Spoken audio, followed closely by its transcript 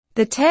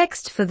The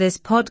text for this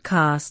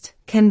podcast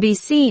can be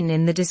seen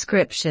in the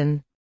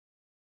description.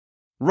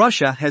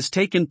 Russia has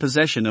taken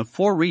possession of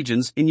 4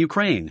 regions in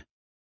Ukraine.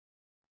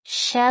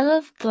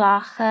 Shelf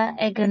glacha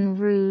ag an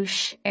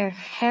Rúis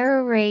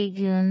cheithre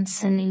réigiún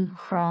san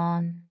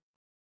Ucrán.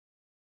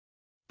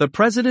 The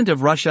President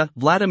of Russia,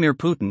 Vladimir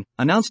Putin,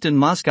 announced in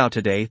Moscow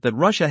today that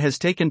Russia has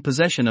taken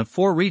possession of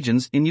 4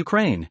 regions in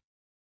Ukraine.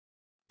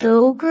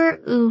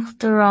 Dógar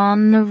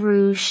Uachtarán na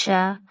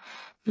Rúise,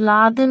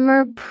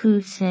 Vladimir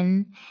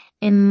Putin,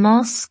 in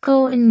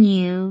Moscow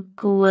inniu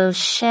go bhfuil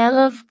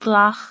shelf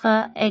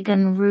glacha ag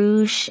an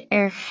Rúis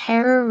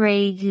cheithre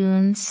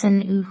réigiún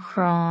san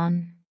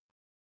Ucrán.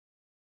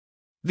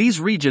 These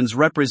regions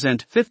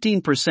represent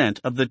 15%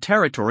 of the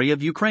territory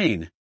of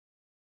Ukraine.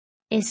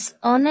 Is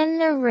ionann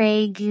na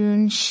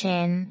réigiún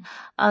sin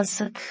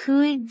as a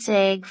 15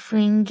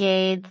 faoin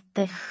gcéad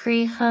de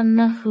chríocha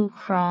na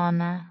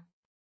Ucráine.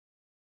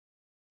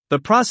 The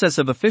process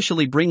of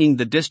officially bringing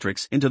the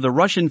districts into the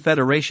Russian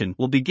Federation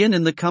will begin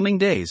in the coming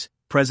days,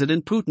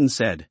 President Putin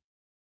said.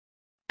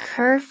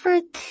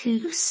 Cuirfear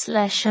tús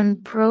leis an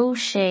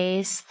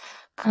bpróiseas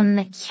chun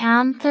na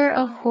ceantar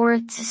a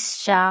thabhairt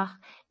isteach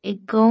I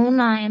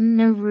gcónaim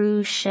na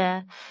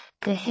Rúise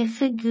go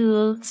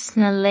hoifigiúil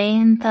sna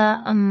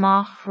laethanta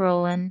amach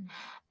romhainn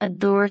a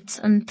dúirt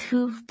an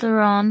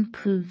t-Uachtarán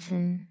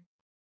Putin.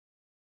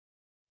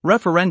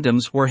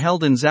 Referendums were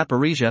held in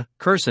Zaporizhia,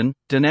 Kherson,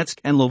 Donetsk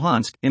and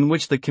Luhansk in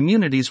which the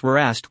communities were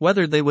asked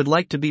whether they would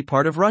like to be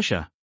part of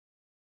Russia.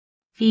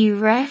 Bhí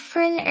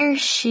referend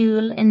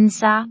siúl in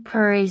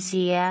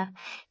Zaporizhia,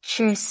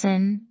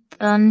 Kherson,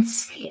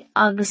 Donetsk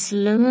agus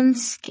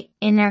Luhansk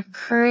inar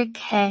cuireadh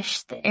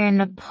ceist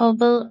na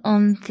pobal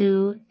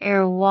iontú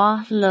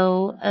mhaith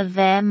leo a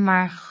bheith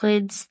mar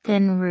chuid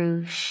den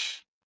Rúis.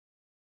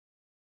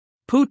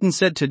 Putin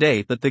said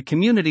today that the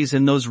communities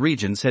in those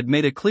regions had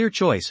made a clear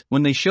choice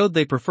when they showed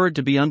they preferred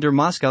to be under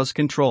Moscow's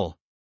control.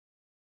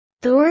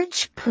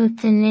 Dúirt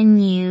Putin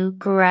inniu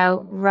go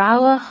raibh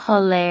rogha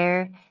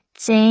shoiléir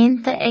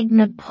déanta ag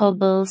na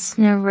pobal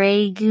sna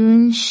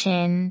réigiún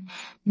sin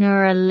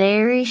nuair a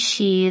léirigh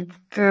siad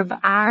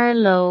gurbh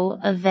airleo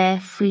a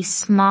bheith faoi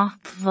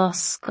smacht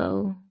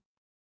Moscow.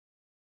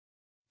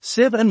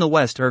 Kyiv and the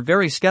West are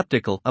very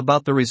skeptical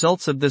about the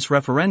results of this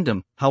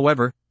referendum,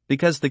 however,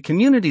 because the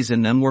communities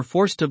in them were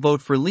forced to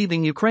vote for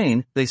leaving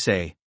Ukraine, they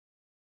say.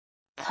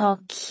 Tá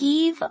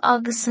Kyiv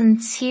agus an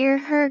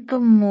tíorthair go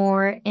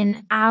mór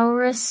in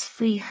amhras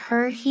faoi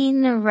thurthaí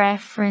na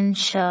reifreann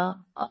seo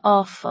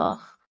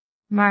áfach,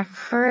 mar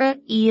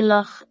chuireadh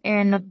íleach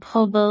na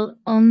pobal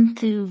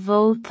iontú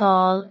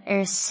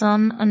vótáil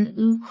son an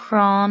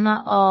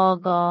Ucráine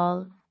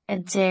ágáil, a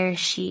deir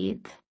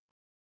siad.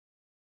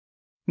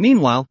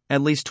 Meanwhile,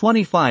 at least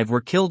 25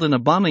 were killed in a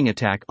bombing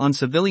attack on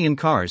civilian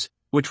cars,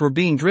 which were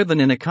being driven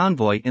in a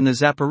convoy in the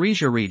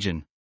Zaporizhia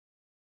region.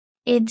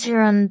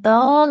 Idir an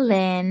dá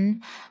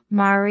linn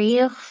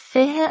maríoch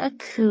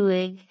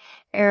 25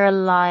 a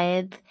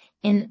laghad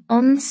in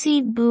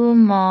ionsaí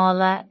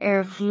buamála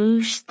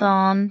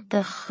ghlúisteáin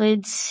de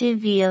chuid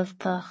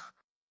sibhialtach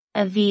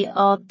a bhí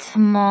á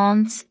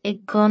tiomáint I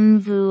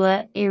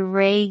gconbhua I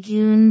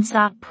réigiún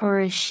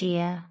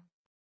Zaporizhia.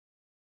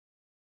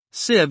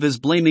 Kyiv is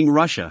blaming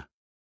Russia.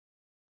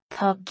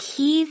 Tá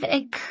Kyiv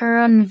ag cur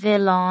an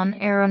bhilleán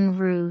an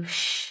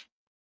Rúis.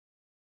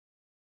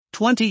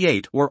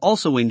 28 were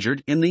also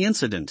injured in the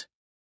incident.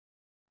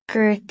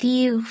 Gur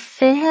dtíobh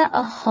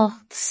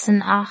 28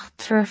 san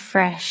achtra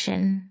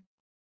freisin.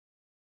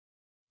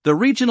 The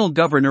regional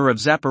governor of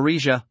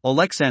Zaporizhia,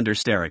 Oleksandr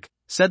Starik,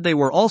 said they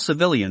were all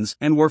civilians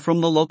and were from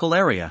the local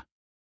area.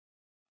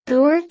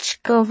 Dúirt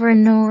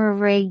Governor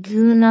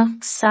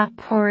réigiúnach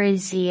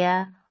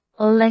Zaporizhia,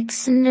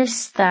 Oleksandr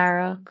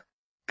Starik,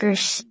 gur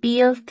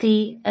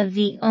spialtaí a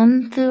bhí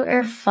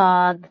iontú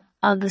fad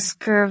agus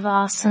gurbh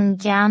as an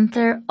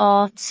gceantar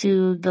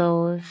áitiúil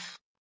dóibh.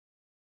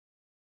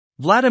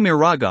 Vladimir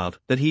Rogov,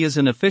 that he is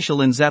an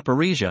official in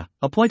Zaporizhia,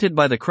 appointed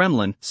by the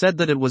Kremlin, said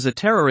that it was a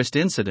terrorist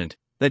incident,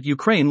 that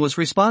Ukraine was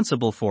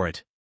responsible for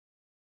it.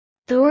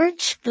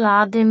 Dúirt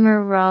Vladimir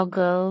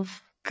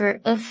Rogov, gur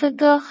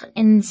oifigigh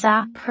in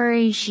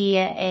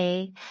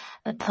Zaporizhia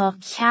atá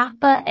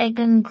ceappa ag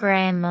an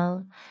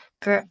Gréimil,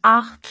 gur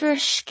achtar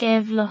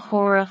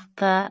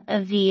scéibhleoireachta a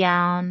bhí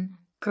ann,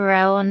 go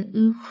raibh an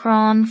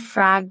Ucrán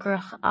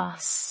freagrach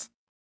as.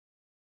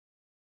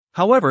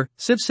 However,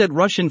 Kyiv said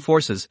Russian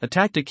forces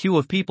attacked a queue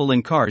of people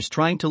in cars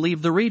trying to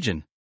leave the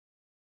region.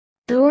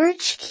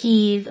 Dúirt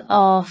Kyiv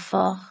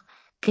áfach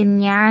go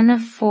ndearna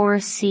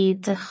fórsaí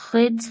de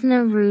chuid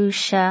na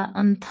Rúise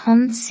an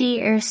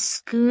tionsaí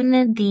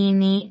scúna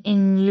daoine I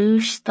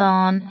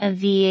nglúisteáin a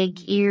bhí ag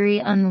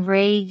iarraidh an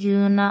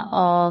réigiúna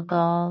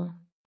ágáil.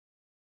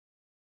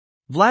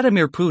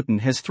 Vladimir Putin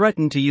has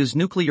threatened to use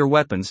nuclear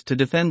weapons to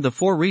defend the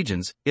 4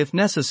 regions, if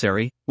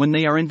necessary, when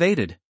they are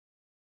invaded.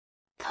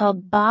 Tá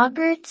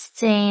bagairt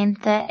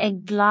déanta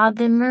ag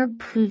Vladimir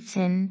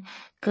Putin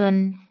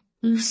gon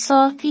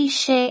úsáidtí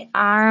sé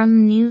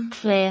arm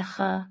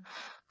núicléacha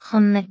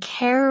chun na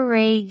ceithre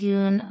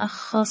réigiún a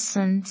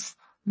chosint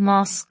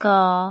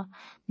Moscá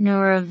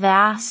nuair a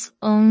bheas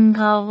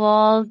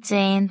iongábháil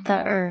déanta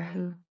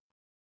orthu.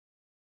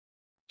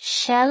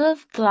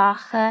 Seileadh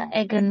glacha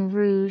ag an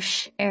Rúis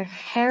ar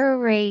cheithre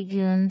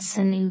réigiún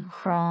san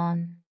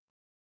Uachtaráin.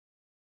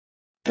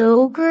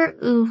 D'fhógair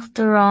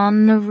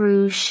Uachtaráin na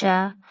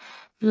Rúise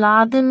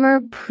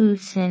Vladimir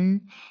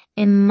Putin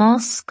i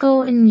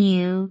Moscow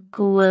inniu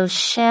go bhfuil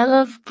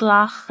seileadh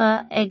glacha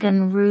ag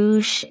an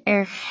Rúis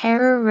ar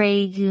cheithre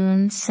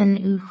réigiún san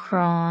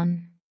Uachtaráin.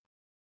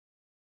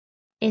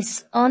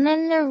 Is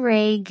ionann na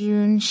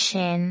réigiún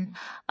sin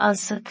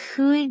as a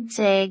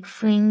 15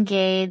 faoin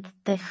gcéad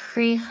de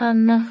chríocha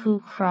na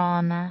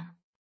Uachtaráine.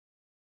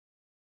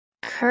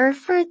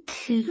 Cuirfear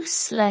tús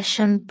leis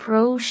an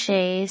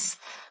bpróiseas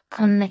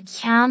chun na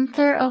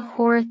ceantar a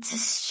thabhairt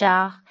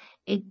isteach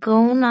i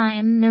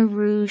gcónaim na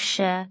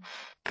Rúise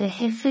go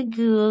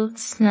hoifigiúil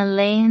sna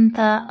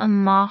laethanta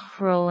amach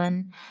romhainn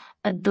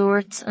a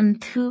dúirt an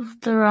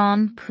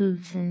t-Uachtarán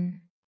Putin.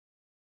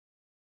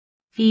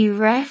 Bhí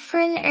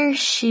reifreann ar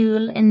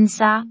siúl in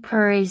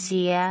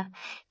Zaporizhzhia,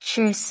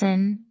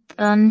 Kherson,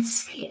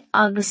 Donetsk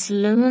agus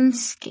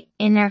Luhansk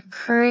inar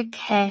cuireadh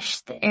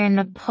ceist ar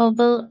na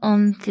pobal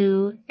iontu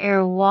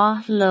ar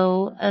mhaith leo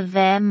a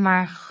bheith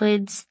mar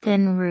chuid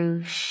den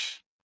Rúis.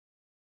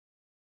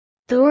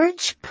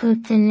 Dúirt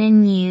Putin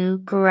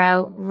inniu go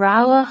raibh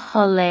rogha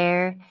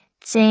shoiléir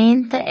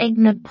déanta ag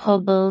na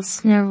pobal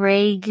sna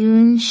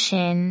réigiún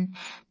sin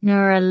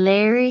nuair a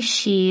léirigh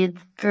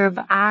siad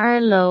gurbh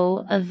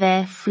airleo a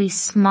bheith faoi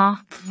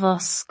smacht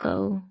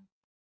Moscow.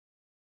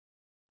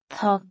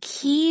 Tá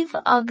Kyiv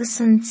agus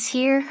an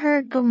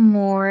tíorthair go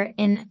mór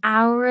in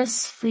amhras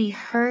faoi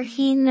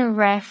thurthaí na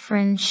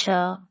réifreann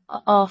seo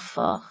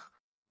áfach,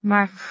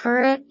 mar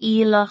chuireadh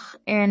íleach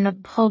ar na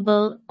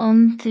pobal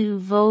iontu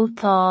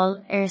vótáil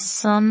ar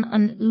son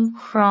an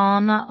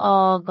Uachtaráin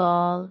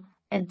ágáil,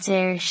 a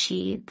deir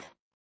siad.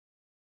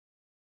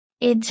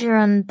 Idir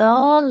an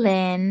dá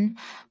linn,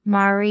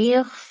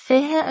 maríodh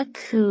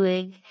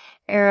 25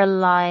 ar a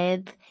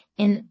laghad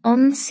in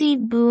ionsaí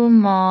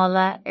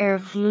buamála ar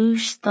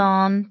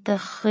Ghluaisteáin de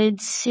chuid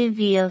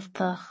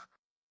sibhialtach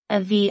a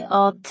bhí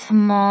á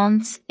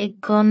tiomáint i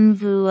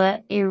gconbhua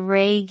i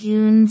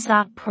réigiún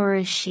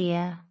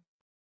Zaporizhzhia.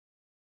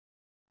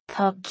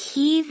 Tá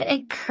Kyiv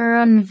ag cur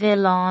an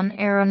mhilleán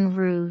ar an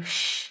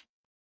Rúis.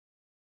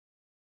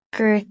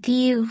 Gur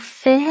dtí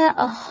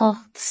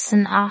 28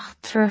 san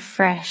achtar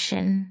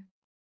freisin.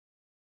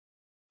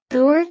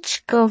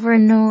 Dúirt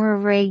Gobharnóir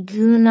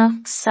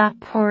Réigiúnach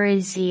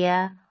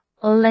Zaporizhzhia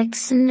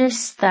Oleksandr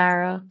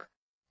Starok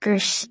gur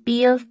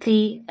spialtaí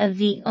a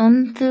bhí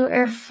iontu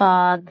ar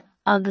fad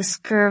agus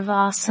gurbh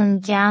as an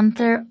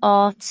gceantar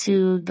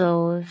áitiúil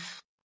dóibh.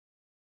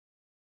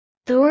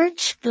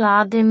 Dúirt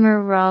Vladimir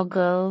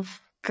Rogov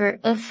gur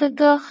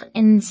oifigigh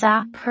in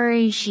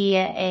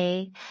Zaporizhzhia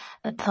é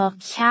atá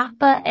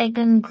ceappa ag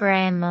an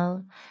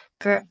Gréimil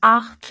gur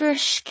achtar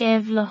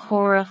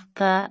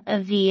scéibhleoireachta a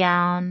bhí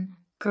ann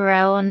go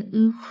raibh an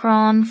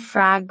Uachtaráin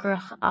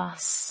freagrach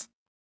as.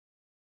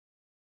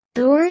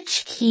 Dúirt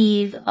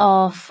Kyiv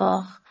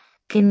áfach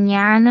go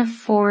ndearna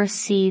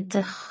fórsaí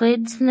de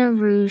chuid na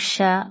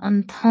Rúise an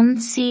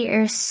tionsaí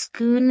ar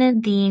scúna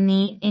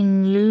daoine in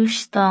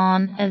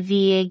Ghluaisteáin a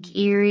bhí ag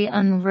iarraidh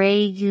an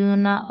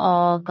réigiúna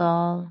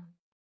ágáil.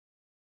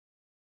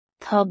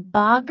 Tá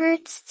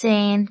bagairt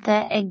déanta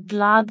ag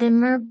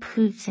Vladimir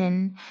Putin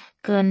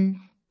gon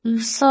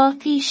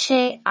úsáidtí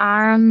sé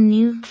arm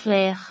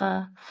núicléacha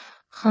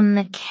chun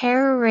na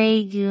ceithre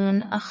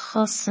réigiún a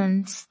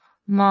chosaint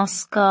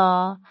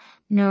Moscow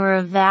nuair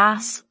a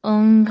bheas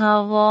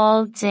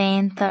iongábháil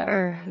déanta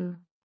orthu.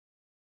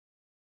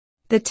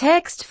 The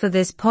text for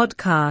this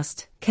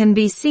podcast can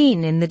be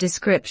seen in the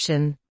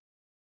description.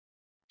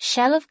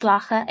 Seileadh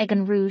glacha ag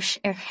an Rúis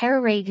ar cheithre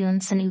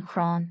réigiún san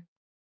Uachtaráin.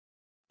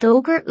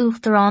 D'fhógair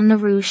Uachtaráin na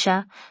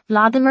Rúise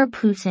Vladimir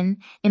Putin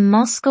i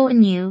Moscow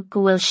inniu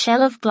go bhfuil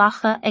seileadh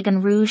glacha ag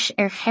an Rúis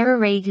ar cheithre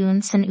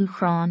réigiún san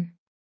Uachtaráin.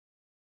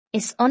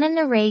 Is ionann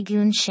na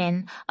réigiún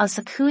sin as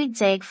a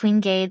 15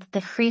 faoin gcéad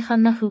de chríocha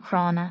na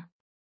Uachtaráine.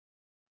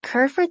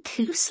 Cuirfear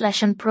tús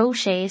leis an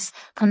bpróiseas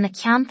chun na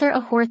ceantar a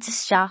thabhairt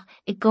isteach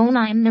i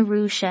gcónaim na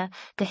Rúise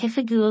go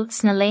hoifigiúil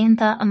sna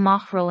laethanta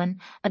amach romhainn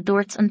a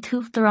dúirt an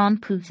t-Uachtarán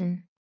Putin.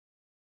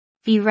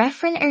 Bhí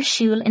reifreann ar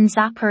siúl in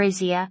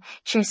Zaporizhzhia,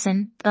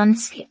 Kherson,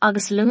 Donetsk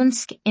agus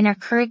Luhansk inar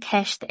cuireadh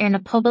ceist ar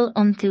na pobal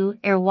iontu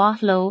ar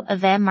mhaith leo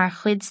a bheith mar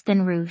chuid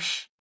den Rúis.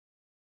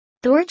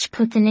 Dúirt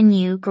Putin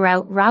inniu go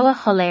raibh rogha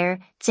shoiléir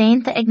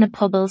déanta ag na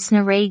pobal sna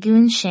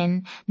réigiún sin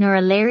nuair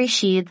a léirigh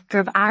siad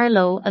gurbh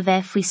airleo a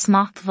bheith faoi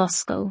smacht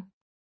Moscow.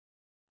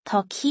 Tá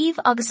Kyiv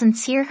agus an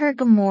tíorthair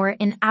go mór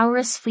in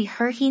amhras faoi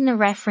thurthaí na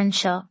réifreann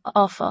seo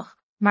áfach,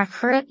 mar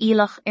chuireadh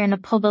íleach ar na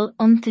pobal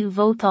iontu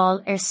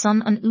vótáil ar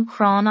son an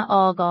Uachtaráin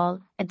ágáil,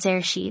 a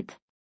deir siad.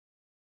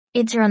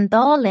 Idir an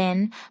dá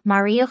linn,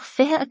 maríodh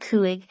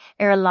 25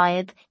 ar a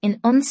laghad in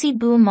ionsaí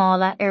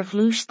buamála ar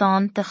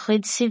Ghluaisteáin de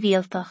chuid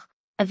sibhialtach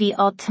a bhí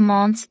á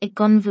tiomáint i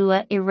gconbhua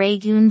i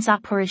réigiún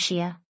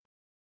Zaporizhzhia.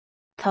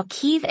 Tá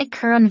Kyiv ag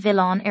cur an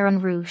mhilleán ar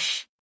an Rúis.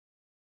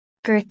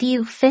 gur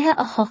díú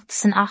 28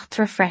 san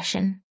 8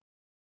 freisin.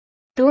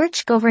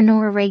 Dúirt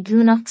Governor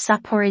Réigiúnach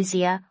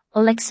Zaporizhia,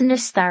 Oleksandr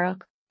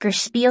Starok, gur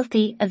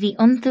spialtaí a bhí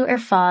iontu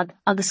ar fad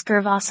agus gur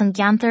bhas an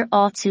gceantar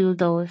áitiúil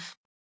dóibh.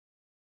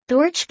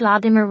 Dúirt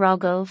Vladimir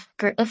Rogov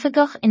gur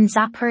oifigach in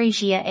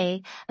Zaporizhia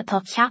é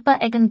atá ceapa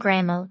ag an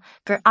gréimil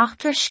gur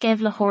achtar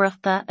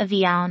scéimhleoireachta a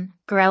bhí ann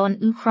go raibh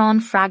an Ucrain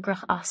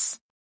freagrach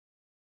as.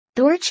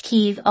 Dúirt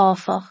Kyiv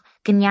áfach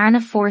go ndearna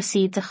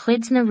fórsaí de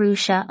chuid na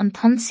Rúise an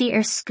tonsaí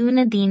ar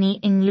scúna daoine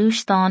in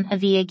Gluaisteáin a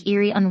bhí ag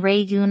iarraidh an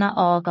réigiúna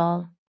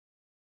ágáil.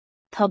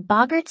 Tá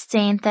bagairt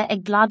déanta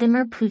ag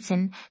Vladimir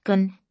Putin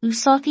gon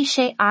úsáidtí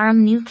sé arm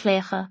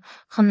núicléacha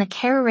chun na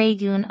ceithre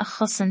réigiún a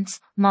chosint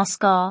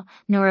Moscú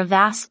nuair a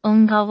bheas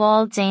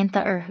iongábháil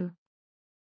déanta orthu.